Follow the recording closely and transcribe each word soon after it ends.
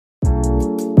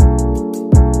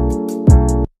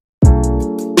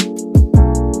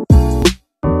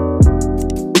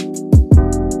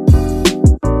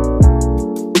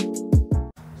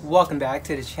Welcome back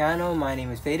to the channel. My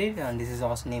name is Faded, and this is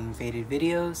also named Faded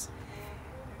Videos.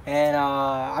 And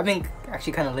I've been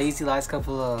actually kind of lazy last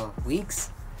couple of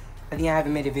weeks. I think I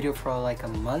haven't made a video for like a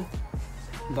month,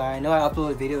 but I know I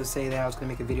uploaded videos saying that I was gonna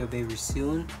make a video very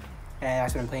soon, and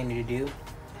that's what I'm planning to do.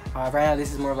 Right now,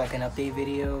 this is more of like an update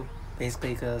video,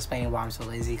 basically explaining why I'm so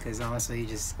lazy. Because honestly,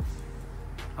 just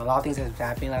a lot of things have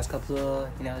happened last couple of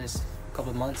just a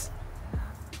couple of months.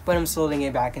 But I'm slowly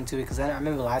getting back into it because I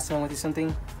remember last time I went through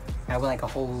something. I went like a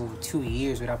whole 2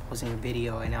 years without posting a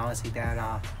video, and honestly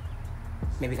that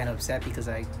made me kind of upset because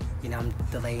I'm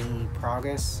delaying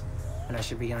progress when I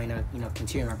should be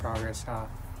continuing my progress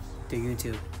through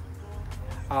YouTube.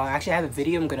 Actually, I have a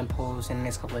video I'm gonna post in the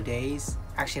next couple of days.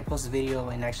 Actually, I posted a video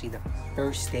in the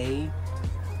first day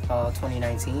of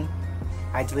 2019.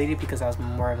 I deleted it because I was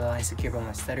more of insecure about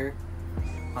my stutter.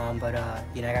 I'm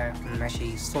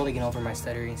actually slowly getting over my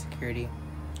stutter insecurity,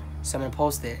 so I'm gonna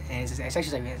post it, and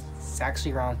it's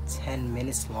actually around 10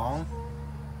 minutes long,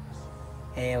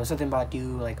 and it was something about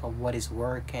what is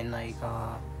work and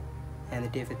and the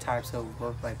different types of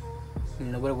work, what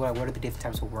are the different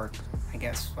types of work, I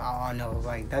guess. I don't know,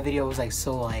 that video was I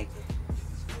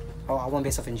went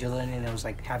based off in July, and it was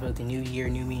happy with the new year,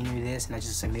 new me, new this, and I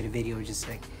just made a video just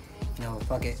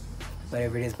fuck it,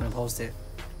 whatever it is, I'm gonna post it.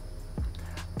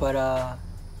 But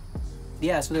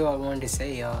yeah, that's really what I wanted to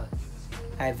say. I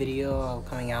have a video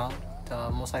coming out.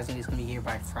 Most likely it's gonna be here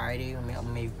by Friday or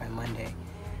maybe by Monday.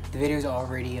 The video is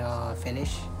already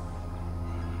finished,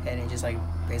 and it just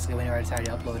basically whenever I decided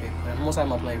to upload it. But most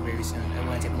likely I'm uploading very soon. It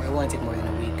won't take more than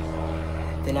a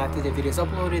week. Then after the video is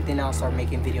uploaded, then I'll start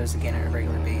making videos again on a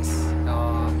regular basis.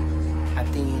 I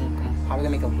think I'm probably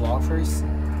gonna make a vlog first,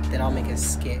 then I'll make a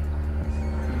skit.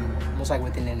 Most likely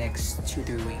within the next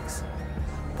 2-3 weeks.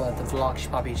 But the vlog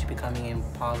should be coming in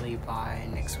probably by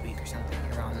next week or something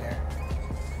around there.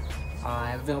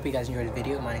 I really hope you guys enjoyed the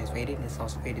video. My name is Faded, and it's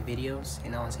also Faded Videos.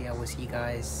 And honestly, I will see you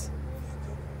guys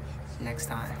next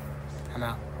time. I'm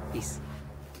out. Peace.